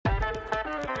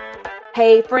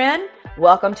Hey friend,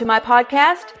 welcome to my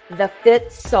podcast, The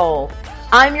Fit Soul.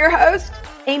 I'm your host,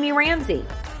 Amy Ramsey.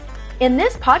 In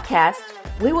this podcast,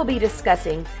 we will be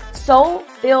discussing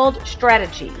soul-filled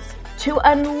strategies to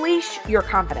unleash your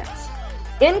confidence,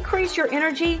 increase your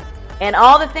energy, and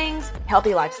all the things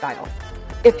healthy lifestyle.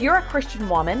 If you're a Christian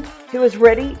woman who is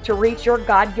ready to reach your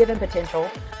God-given potential,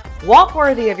 walk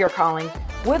worthy of your calling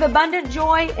with abundant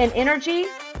joy and energy,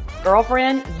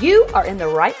 girlfriend, you are in the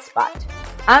right spot.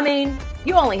 I mean,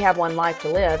 you only have one life to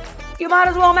live. You might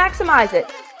as well maximize it.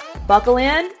 Buckle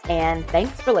in, and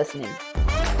thanks for listening.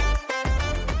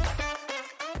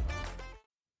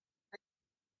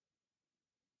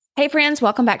 Hey friends,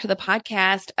 welcome back to the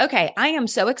podcast. Okay, I am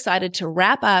so excited to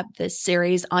wrap up this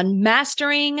series on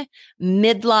mastering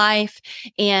midlife,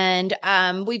 and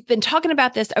we've been talking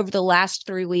about this over the last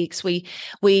 3 weeks. We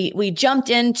jumped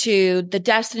into the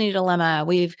destiny dilemma.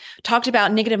 We've talked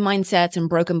about negative mindsets and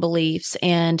broken beliefs,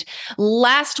 and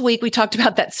last week we talked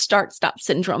about that start-stop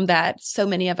syndrome that so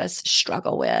many of us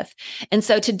struggle with. And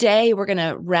so today we're going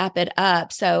to wrap it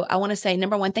up. So I want to say,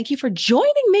 number one, thank you for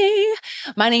joining me.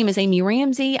 My name is Amy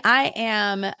Ramsey. I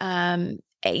am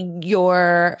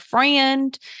your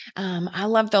friend. I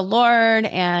love the Lord,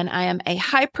 and I am a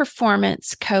high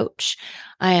performance coach.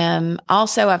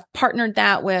 I've partnered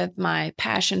that with my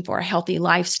passion for a healthy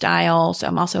lifestyle. So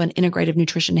I'm also an integrative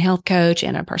nutrition health coach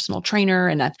and a personal trainer.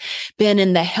 And I've been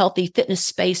in the healthy fitness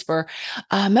space for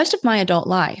most of my adult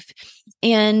life.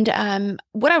 And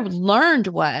what I learned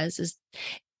is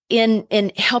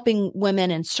in helping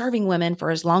women and serving women for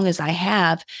as long as I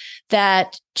have,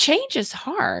 that change is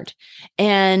hard,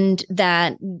 and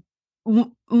that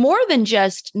more than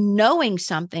just knowing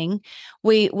something,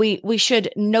 we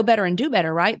should know better and do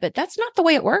better, right? But that's not the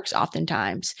way it works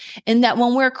oftentimes. And that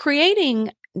when we're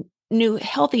creating new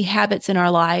healthy habits in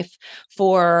our life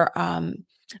for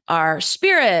our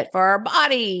spirit, for our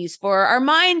bodies, for our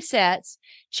mindsets,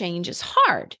 change is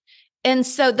hard. And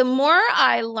so the more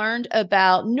I learned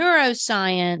about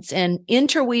neuroscience and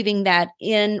interweaving that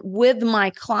in with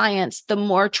my clients, the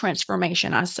more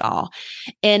transformation I saw.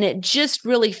 And it just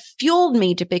really fueled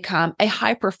me to become a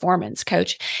high performance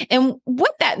coach. And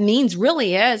what that means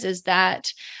really is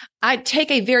that I take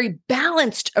a very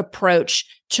balanced approach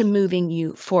to moving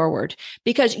you forward,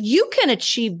 because you can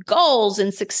achieve goals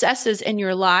and successes in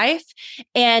your life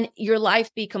and your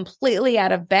life be completely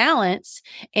out of balance,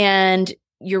 and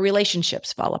your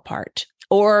relationships fall apart,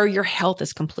 or your health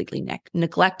is completely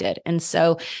neglected. And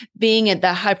so being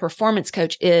the high performance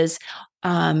coach is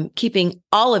keeping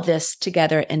all of this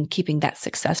together and keeping that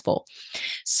successful.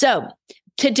 So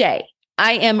today,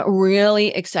 I am really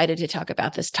excited to talk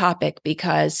about this topic,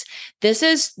 because this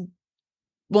is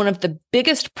one of the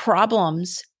biggest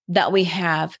problems that we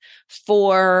have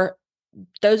for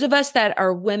those of us that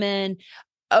are women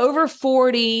over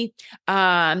 40,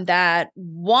 that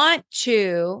want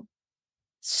to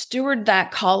steward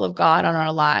that call of God on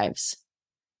our lives.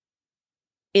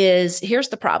 Here's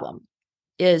the problem,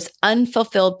 is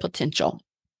unfulfilled potential.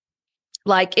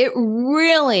 Like, it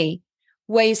really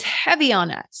weighs heavy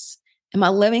on us. Am I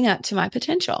living up to my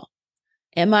potential?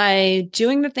 Am I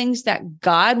doing the things that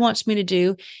God wants me to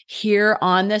do here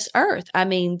on this earth? I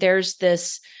mean, there's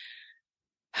this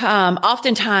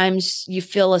oftentimes you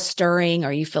feel a stirring,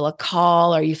 or you feel a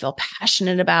call, or you feel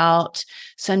passionate about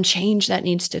some change that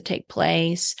needs to take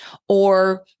place,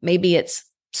 or maybe it's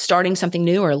starting something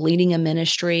new, or leading a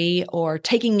ministry, or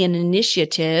taking an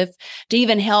initiative to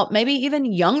even help maybe even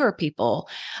younger people.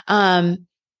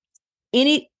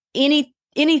 Any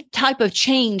type of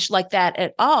change like that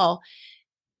at all,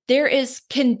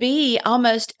 can be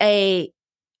almost a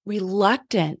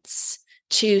reluctance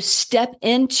to step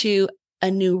into a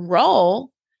new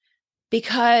role,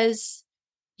 because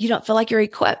you don't feel like you're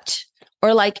equipped,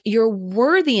 or like you're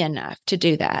worthy enough to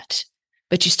do that,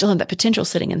 but you still have that potential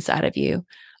sitting inside of you.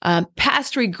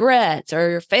 Past regrets or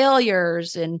your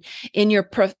failures in your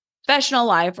professional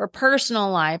life or personal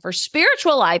life or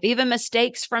spiritual life, even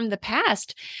mistakes from the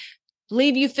past,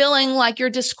 leave you feeling like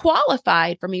you're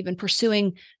disqualified from even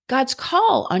pursuing God's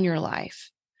call on your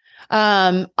life.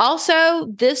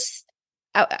 Also,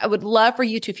 I would love for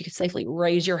you to, if you could safely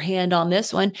raise your hand on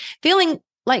this one, feeling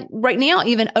like right now,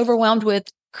 even overwhelmed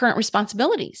with current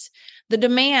responsibilities, the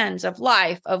demands of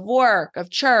life, of work, of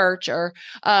church, or,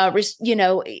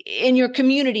 in your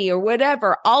community or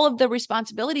whatever, all of the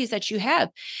responsibilities that you have.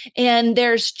 And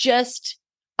there's just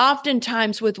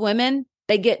oftentimes with women,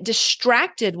 they get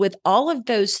distracted with all of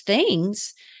those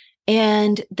things,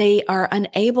 and they are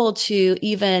unable to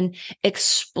even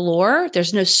explore.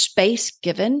 There's no space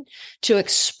given to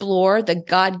explore the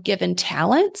God-given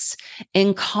talents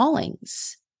and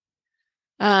callings.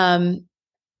 Um,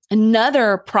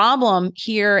 Another problem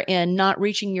here in not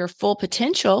reaching your full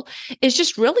potential is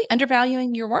just really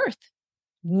undervaluing your worth.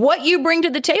 What you bring to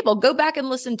the table. Go back and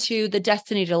listen to the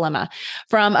Destiny Dilemma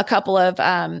from a couple of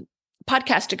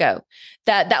podcasts ago.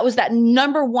 That was that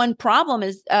number one problem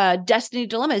is Destiny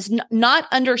Dilemma is not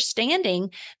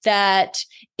understanding that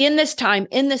in this time,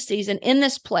 in this season, in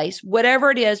this place, whatever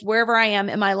it is, wherever I am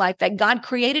in my life, that God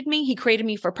created me. He created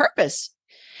me for purpose.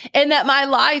 And that my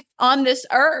life on this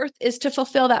earth is to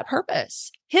fulfill that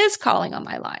purpose, his calling on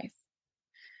my life.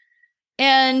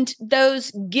 And those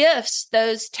gifts,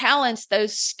 those talents,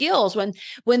 those skills,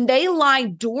 when they lie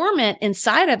dormant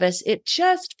inside of us, it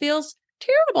just feels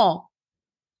terrible.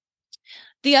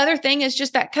 The other thing is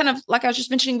just that kind of, like I was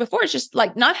just mentioning before, it's just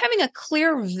like not having a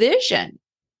clear vision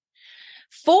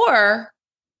for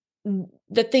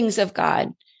the things of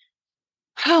God.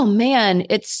 Oh man,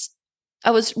 I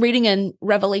was reading in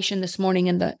Revelation this morning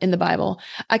in the Bible.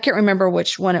 I can't remember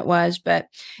which one it was, but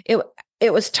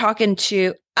it was talking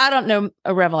to, I don't know,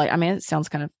 a Revelation. I mean, it sounds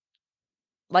kind of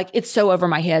like it's so over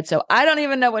my head. So I don't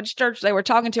even know which church they were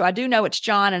talking to. I do know it's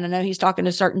John, and I know he's talking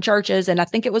to certain churches, and I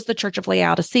think it was the Church of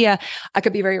Laodicea. I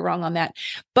could be very wrong on that,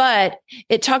 but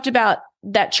it talked about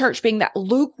that church being that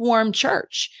lukewarm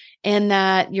church, and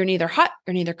that you're neither hot,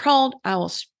 you're neither cold. I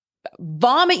will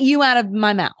vomit you out of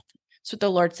my mouth. That's what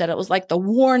the Lord said. It was like the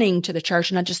warning to the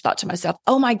church. And I just thought to myself,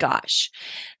 oh my gosh,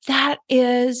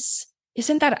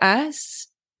 isn't that us?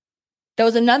 There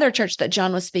was another church that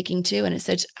John was speaking to, and it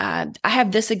said, I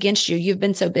have this against you. You've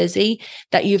been so busy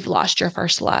that you've lost your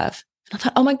first love. And I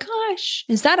thought, oh my gosh,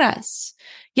 is that us?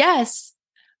 Yes,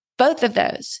 both of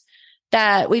those,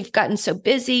 that we've gotten so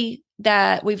busy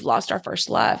that we've lost our first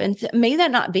love. And may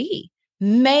that not be.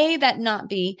 May that not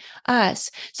be us.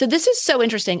 So this is so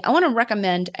interesting. I want to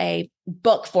recommend a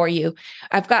book for you.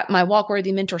 I've got my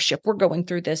Walk-Worthy mentorship. We're going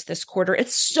through this quarter.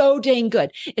 It's so dang good.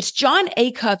 It's John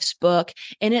Acuff's book,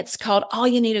 and it's called All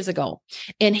You Need Is a Goal.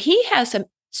 And he has some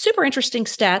super interesting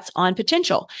stats on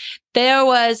potential. There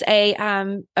was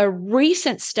a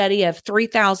recent study of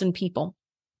 3,000 people,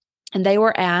 and they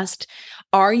were asked,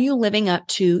 are you living up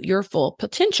to your full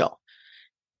potential?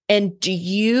 And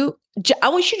I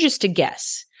want you just to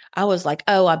guess. I was like,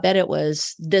 oh, I bet it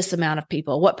was this amount of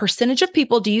people. What percentage of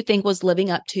people do you think was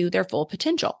living up to their full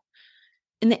potential?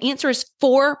 And the answer is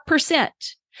 4%.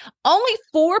 Only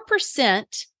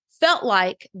 4% felt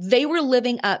like they were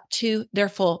living up to their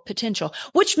full potential,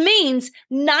 which means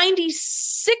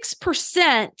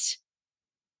 96%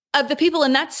 of the people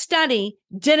in that study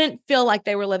didn't feel like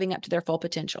they were living up to their full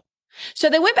potential. So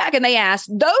they went back and they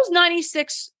asked those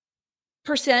 96%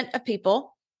 of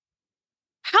people,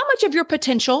 how much of your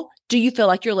potential do you feel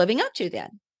like you're living up to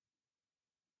then?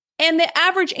 And the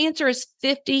average answer is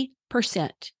 50%.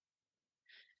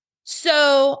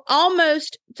 So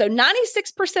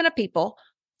 96% of people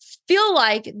feel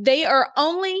like they are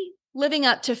only living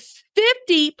up to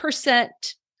 50%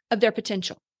 of their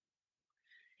potential.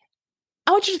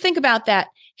 I want you to think about that.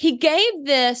 He gave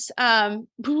this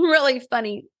really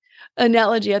funny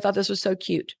analogy. I thought this was so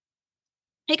cute.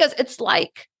 He goes, it's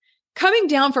like coming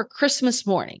down for Christmas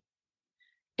morning,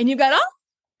 and you've got all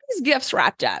these gifts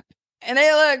wrapped up, and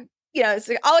they look, it's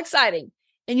all exciting.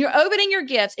 And you're opening your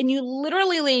gifts, and you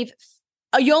literally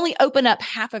you only open up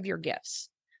half of your gifts.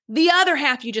 The other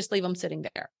half, you just leave them sitting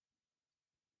there.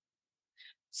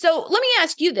 So let me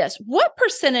ask you this. What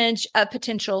percentage of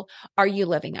potential are you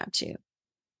living up to?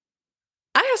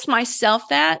 I asked myself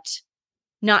that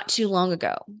not too long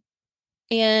ago.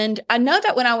 And I know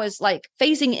that when I was like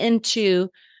phasing into,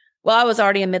 I was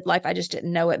already in midlife, I just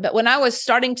didn't know it. But when I was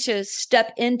starting to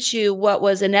step into what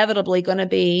was inevitably going to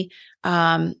be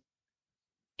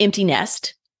empty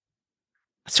nest,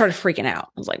 I started freaking out.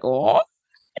 I was like, oh,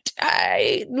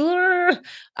 I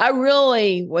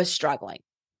really was struggling.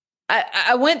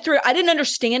 I went through, I didn't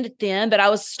understand it then, but I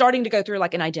was starting to go through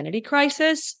like an identity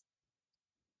crisis.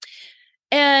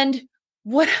 And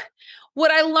what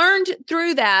I learned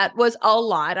through that was a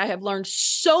lot. I have learned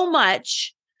so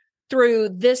much through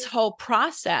this whole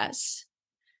process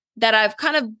that I've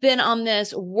kind of been on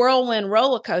this whirlwind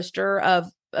roller coaster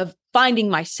of finding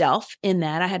myself in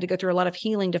that. I had to go through a lot of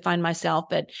healing to find myself.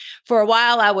 But for a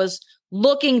while, I was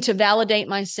looking to validate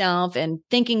myself and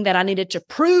thinking that I needed to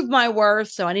prove my worth.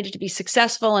 So I needed to be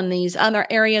successful in these other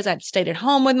areas. I'd stayed at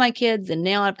home with my kids, and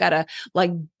now I've got to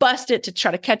like bust it to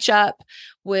try to catch up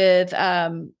with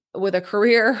a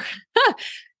career.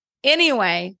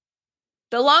 Anyway,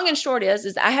 the long and short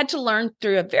is I had to learn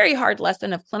through a very hard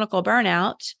lesson of clinical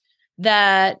burnout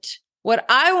that what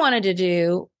I wanted to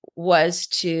do was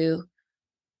to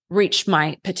reach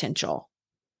my potential.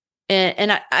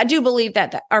 And I do believe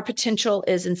that our potential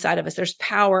is inside of us. There's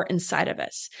power inside of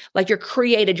us. Like you're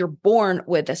created, you're born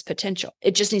with this potential.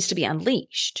 It just needs to be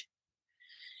unleashed.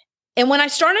 And when I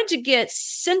started to get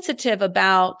sensitive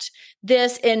about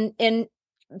this and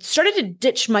started to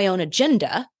ditch my own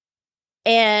agenda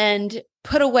and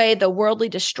put away the worldly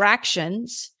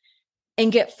distractions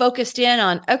and get focused in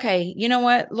on, okay, you know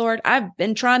what, Lord, I've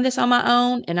been trying this on my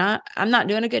own and I'm not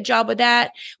doing a good job with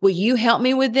that. Will you help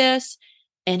me with this?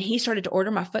 And he started to order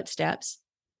my footsteps.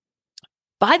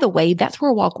 By the way, that's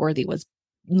where Walk Worthy was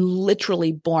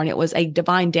literally born. It was a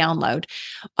divine download.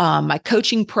 My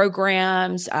coaching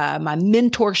programs, my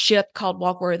mentorship called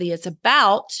Walk Worthy. It's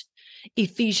about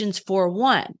Ephesians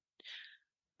 4:1.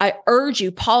 I urge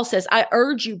you, Paul says, I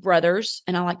urge you, brothers,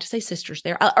 and I like to say sisters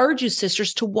there. I urge you,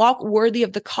 sisters, to walk worthy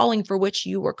of the calling for which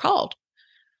you were called.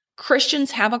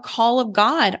 Christians have a call of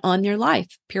God on their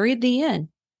life, period, the end.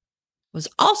 I was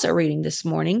also reading this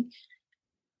morning,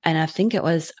 and I think it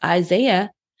was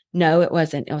Isaiah. No, it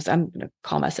wasn't. It was, I'm going to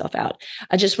call myself out.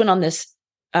 I just went on this,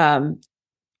 found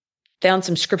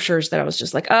some scriptures that I was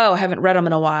just like, oh, I haven't read them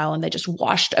in a while. And they just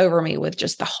washed over me with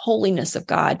just the holiness of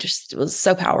God. Just, it was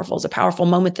so powerful. It was a powerful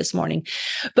moment this morning.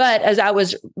 But as I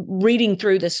was reading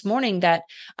through this morning that,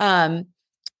 I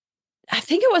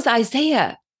think it was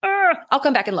Isaiah. I'll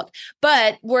come back and look.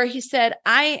 But where he said,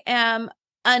 I am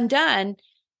undone.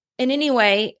 And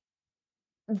anyway,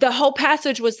 the whole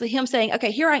passage was him saying,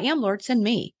 okay, here I am, Lord, send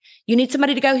me. You need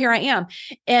somebody to go, here I am.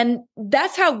 And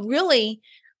that's how really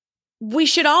we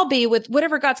should all be with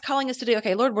whatever God's calling us to do.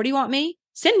 Okay, Lord, where do you want me?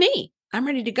 Send me. I'm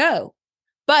ready to go.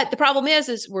 But the problem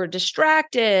is we're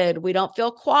distracted. We don't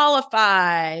feel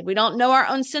qualified. We don't know our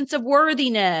own sense of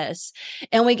worthiness,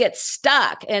 and we get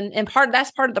stuck. And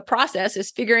that's part of the process is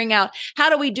figuring out how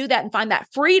do we do that and find that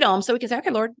freedom so we can say, okay,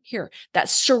 Lord, here, that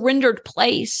surrendered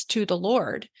place to the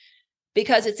Lord,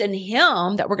 because it's in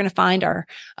him that we're going to find our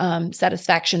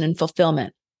satisfaction and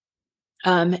fulfillment.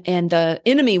 And the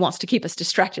enemy wants to keep us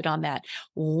distracted on that.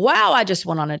 Wow, I just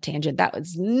went on a tangent. That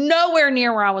was nowhere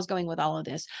near where I was going with all of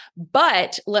this.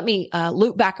 But let me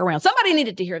loop back around. Somebody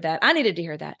needed to hear that. I needed to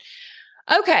hear that.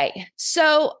 Okay,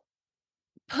 so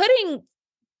putting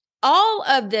all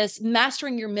of this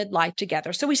mastering your midlife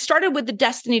together. So we started with the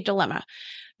destiny dilemma,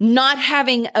 not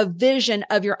having a vision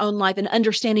of your own life and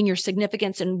understanding your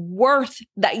significance and worth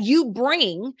that you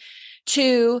bring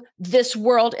to this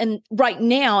world and right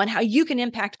now and how you can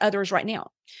impact others right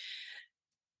now.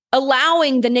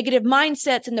 Allowing the negative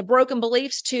mindsets and the broken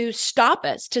beliefs to stop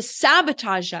us, to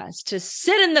sabotage us, to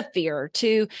sit in the fear,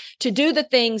 to do the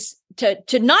things,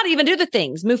 to not even do the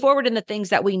things, move forward in the things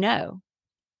that we know.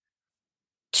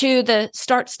 To the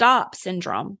start-stop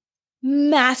syndrome,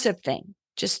 massive thing.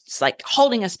 Just it's like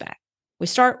holding us back. We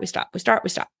start, we stop, we start, we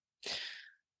stop.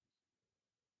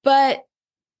 But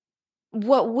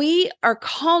what we are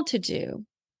called to do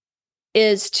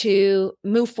is to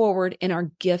move forward in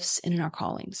our gifts and in our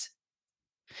callings.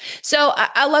 So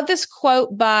I love this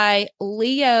quote by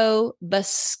Leo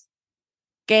Buscaglia.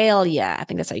 I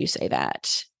think that's how you say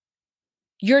that.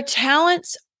 Your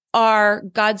talents are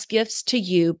God's gifts to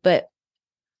you, but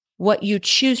what you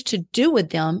choose to do with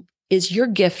them is your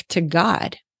gift to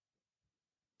God.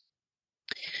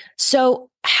 So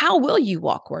how will you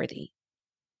walk worthy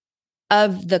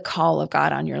of the call of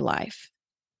God on your life?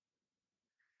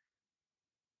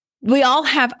 We all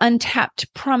have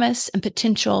untapped promise and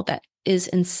potential that is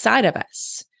inside of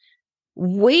us.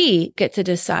 We get to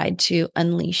decide to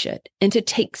unleash it and to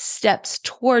take steps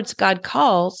towards God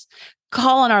call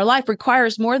on our life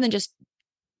requires more than just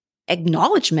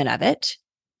acknowledgement of it.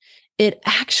 It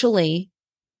actually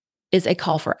is a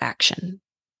call for action.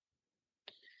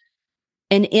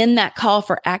 And in that call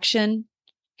for action,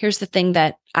 here's the thing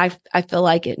that I feel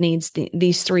like it needs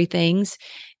these three things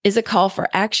is a call for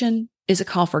action, is a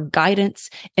call for guidance,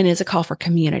 and is a call for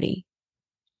community.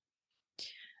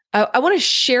 I want to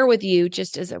share with you,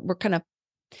 just as we're kind of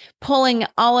pulling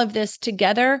all of this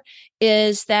together,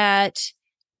 is that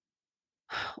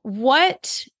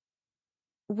what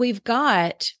we've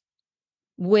got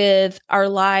with our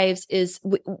lives is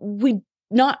we're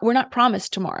not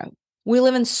promised tomorrow. We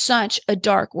live in such a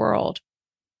dark world.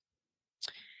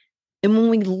 And when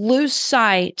we lose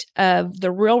sight of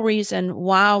the real reason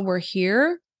why we're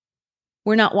here,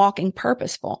 we're not walking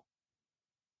purposeful.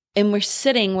 And we're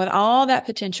sitting with all that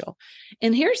potential.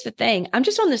 And here's the thing. I'm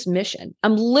just on this mission.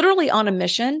 I'm literally on a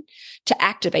mission to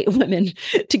activate women,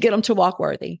 to get them to walk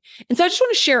worthy. And so I just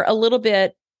want to share a little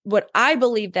bit what I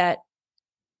believe that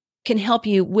can help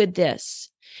you with this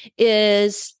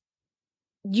is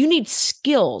you need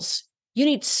skills. You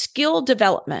need skill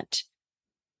development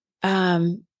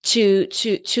to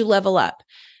level up.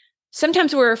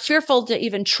 Sometimes we're fearful to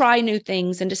even try new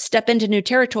things and to step into new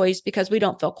territories because we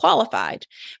don't feel qualified.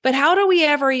 But how do we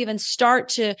ever even start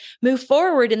to move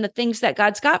forward in the things that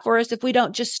God's got for us if we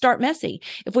don't just start messy,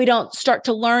 if we don't start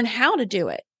to learn how to do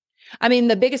it? I mean,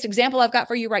 the biggest example I've got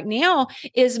for you right now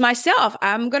is myself.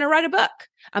 I'm going to write a book.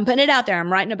 I'm putting it out there.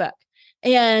 I'm writing a book.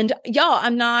 And y'all,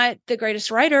 I'm not the greatest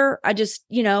writer. I just,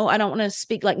 I don't want to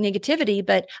speak like negativity,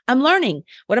 but I'm learning.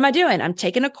 What am I doing? I'm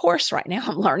taking a course right now.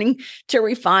 I'm learning to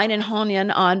refine and hone in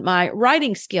on my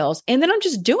writing skills. And then I'm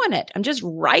just doing it. I'm just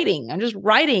writing.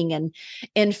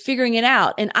 And figuring it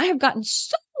out. And I have gotten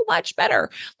so much better.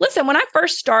 Listen, when I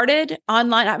first started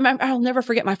online, I'll never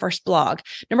forget my first blog.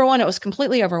 Number one, it was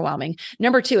completely overwhelming.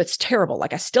 Number two, it's terrible.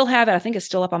 Like I still have it. I think it's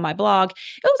still up on my blog.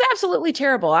 It was absolutely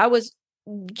terrible.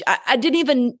 I didn't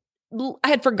even, I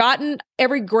had forgotten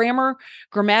every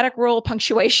grammatic rule,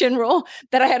 punctuation rule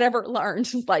that I had ever learned.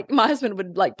 Like my husband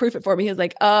would like proof it for me. He was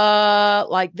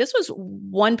like this was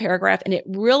one paragraph and it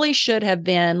really should have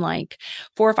been like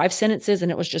 4 or 5 sentences.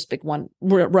 And it was just big one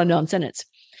rundown sentence.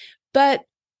 But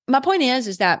my point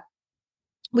is that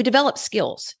we develop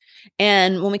skills.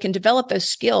 And when we can develop those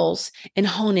skills and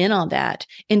hone in on that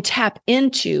and tap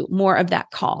into more of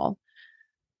that call,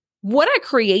 what I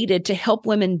created to help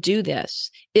women do this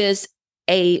is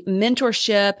a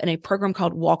mentorship and a program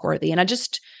called Walk Worthy. And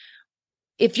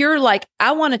if you're like,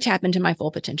 I want to tap into my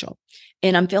full potential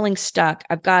and I'm feeling stuck,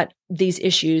 I've got these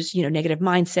issues, negative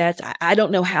mindsets. I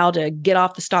don't know how to get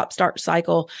off the stop-start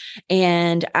cycle.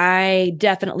 And I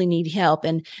definitely need help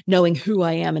in knowing who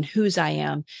I am and whose I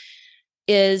am,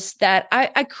 is that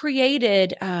I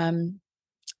created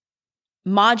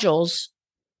modules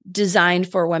designed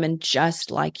for women just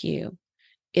like you.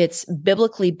 It's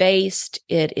biblically based.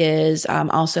 It is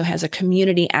also has a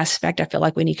community aspect. I feel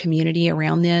like we need community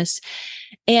around this.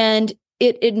 And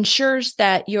it ensures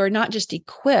that you're not just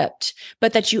equipped,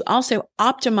 but that you also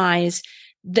optimize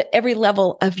every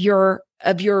level of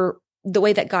the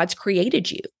way that God's created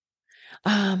you.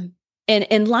 And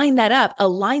align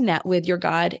that with your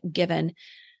God-given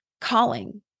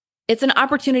calling. It's an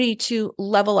opportunity to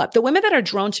level up. The women that are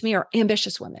drawn to me are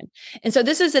ambitious women. And so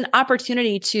this is an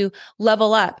opportunity to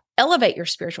level up, elevate your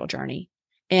spiritual journey,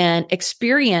 and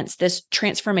experience this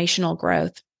transformational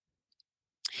growth.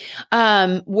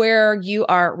 Where you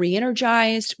are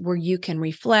re-energized, where you can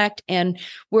reflect, and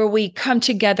where we come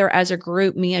together as a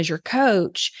group, me as your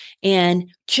coach,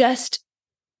 and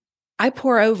I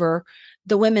pour over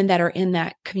the women that are in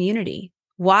that community.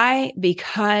 Why?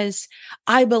 Because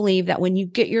I believe that when you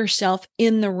get yourself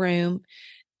in the room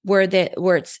where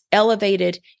it's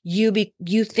elevated, you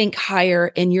think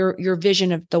higher and your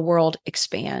vision of the world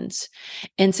expands.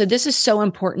 And so this is so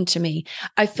important to me.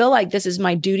 I feel like this is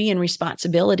my duty and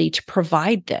responsibility to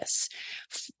provide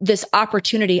this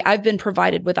opportunity. I've been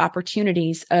provided with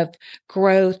opportunities of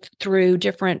growth through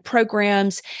different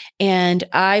programs, and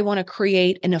I want to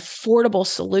create an affordable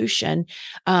solution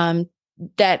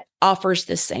that offers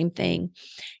the same thing.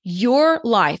 Your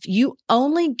life, you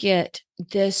only get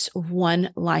this one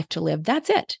life to live. That's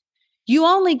it. You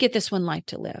only get this one life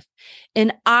to live.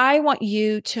 And I want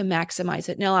you to maximize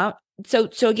it. Now, so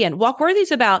again, Walk Worthy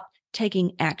is about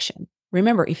taking action.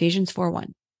 Remember Ephesians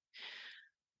 4:1.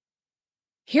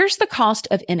 Here's the cost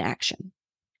of inaction.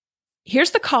 Here's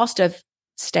the cost of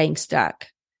staying stuck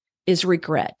is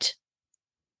regret.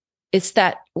 It's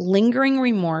that lingering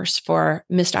remorse for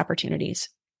missed opportunities.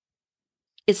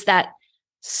 It's that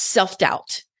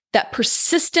self-doubt, that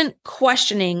persistent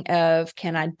questioning of,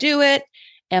 can I do it?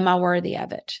 Am I worthy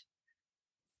of it?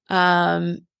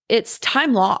 It's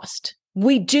time lost.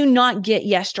 We do not get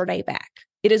yesterday back.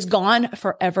 It is gone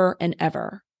forever and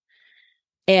ever.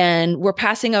 And we're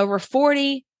passing over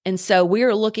 40. And so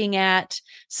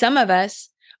some of us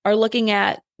are looking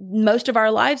at most of our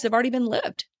lives have already been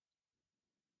lived.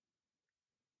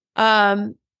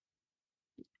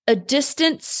 A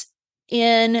distance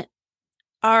in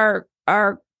our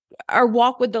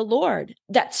walk with the Lord,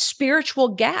 that spiritual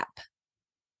gap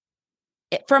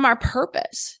from our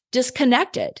purpose,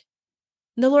 disconnected.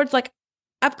 And the Lord's like,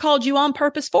 I've called you on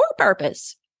purpose for a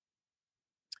purpose.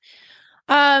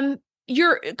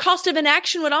 Your cost of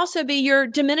inaction would also be your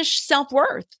diminished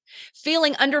self-worth,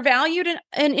 feeling undervalued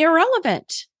and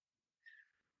irrelevant.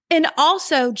 And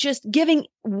also just giving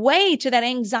way to that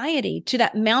anxiety, to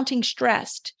that mounting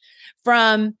stress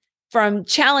from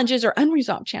challenges or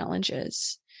unresolved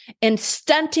challenges, and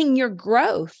stunting your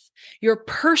growth, your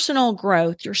personal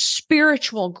growth, your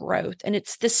spiritual growth. And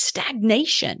it's this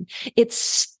stagnation. It's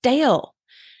stale.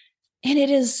 And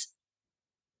it's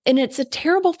a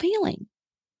terrible feeling.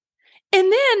 And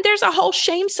then there's a whole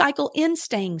shame cycle in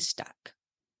staying stuck.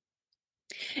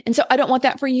 And so I don't want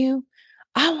that for you.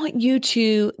 I want you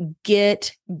to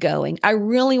get going. I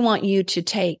really want you to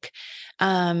take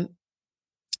an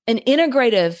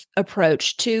integrative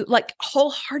approach to like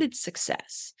wholehearted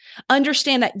success.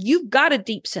 Understand that you've got a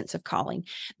deep sense of calling,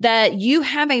 that you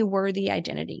have a worthy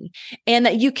identity, and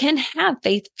that you can have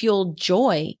faith-fueled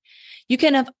joy. You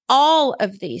can have all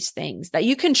of these things, that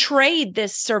you can trade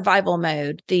this survival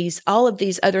mode, all of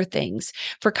these other things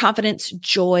for confidence,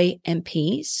 joy, and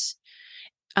peace.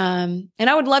 And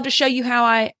I would love to show you how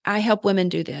I help women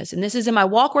do this. And this is in my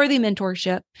Walk Worthy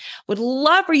mentorship. Would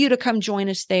love for you to come join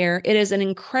us there. It is an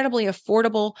incredibly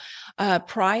affordable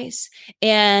price,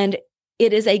 and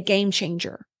it is a game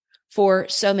changer for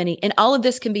so many. And all of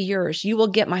this can be yours. You will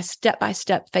get my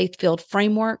step-by-step faith-filled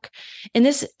framework. And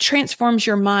this transforms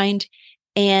your mind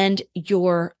and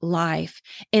your life.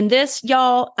 And this,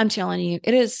 y'all, I'm telling you,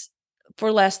 it is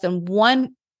for less than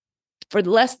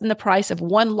the price of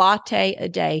one latte a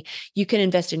day. You can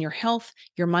invest in your health,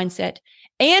 your mindset,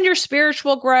 and your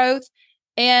spiritual growth,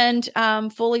 and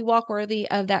fully walk worthy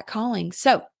of that calling.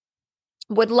 So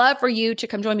would love for you to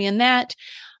come join me in that.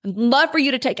 Love for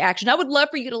you to take action. I would love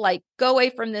for you to like go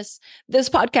away from this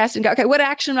podcast and go, okay, what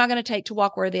action am I going to take to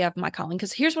walk worthy of my calling?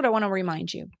 Because here's what I want to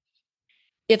remind you.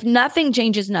 If nothing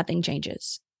changes, nothing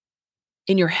changes.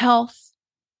 In your health,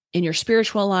 in your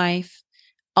spiritual life,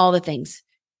 all the things.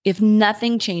 If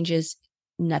nothing changes,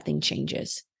 nothing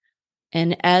changes.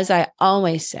 And as I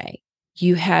always say,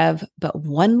 you have but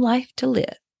one life to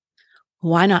live.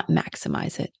 Why not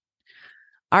maximize it?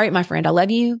 All right, my friend, I love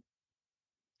you.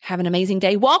 Have an amazing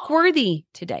day. Walk worthy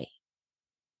today.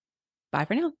 Bye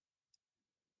for now.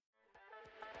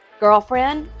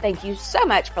 Girlfriend, thank you so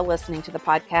much for listening to the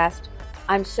podcast.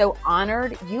 I'm so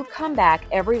honored you come back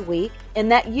every week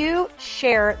and that you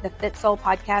share the Fit Soul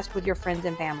podcast with your friends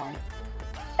and family.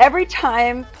 Every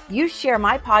time you share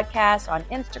my podcast on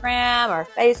Instagram or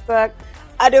Facebook,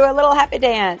 I do a little happy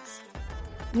dance.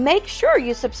 Make sure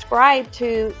you subscribe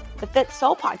to the Fit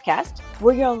Soul podcast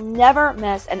where you'll never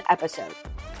miss an episode.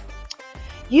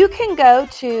 You can go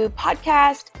to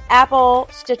Podcast, Apple,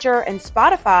 Stitcher, and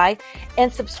Spotify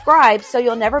and subscribe so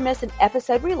you'll never miss an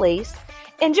episode release.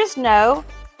 And just know,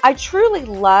 I truly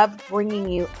love bringing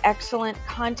you excellent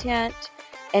content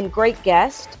and great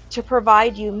guests to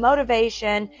provide you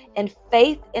motivation and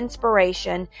faith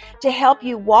inspiration to help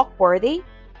you walk worthy.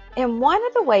 And one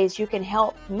of the ways you can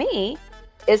help me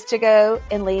is to go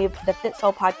and leave the Fit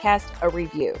Soul podcast a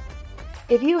review.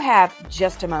 If you have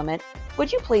just a moment,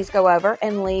 would you please go over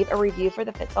and leave a review for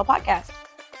the Fit Soul podcast?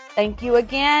 Thank you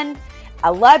again. I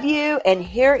love you. And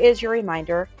here is your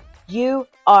reminder. You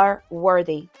are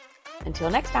worthy. Until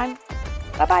next time.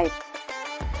 Bye-bye.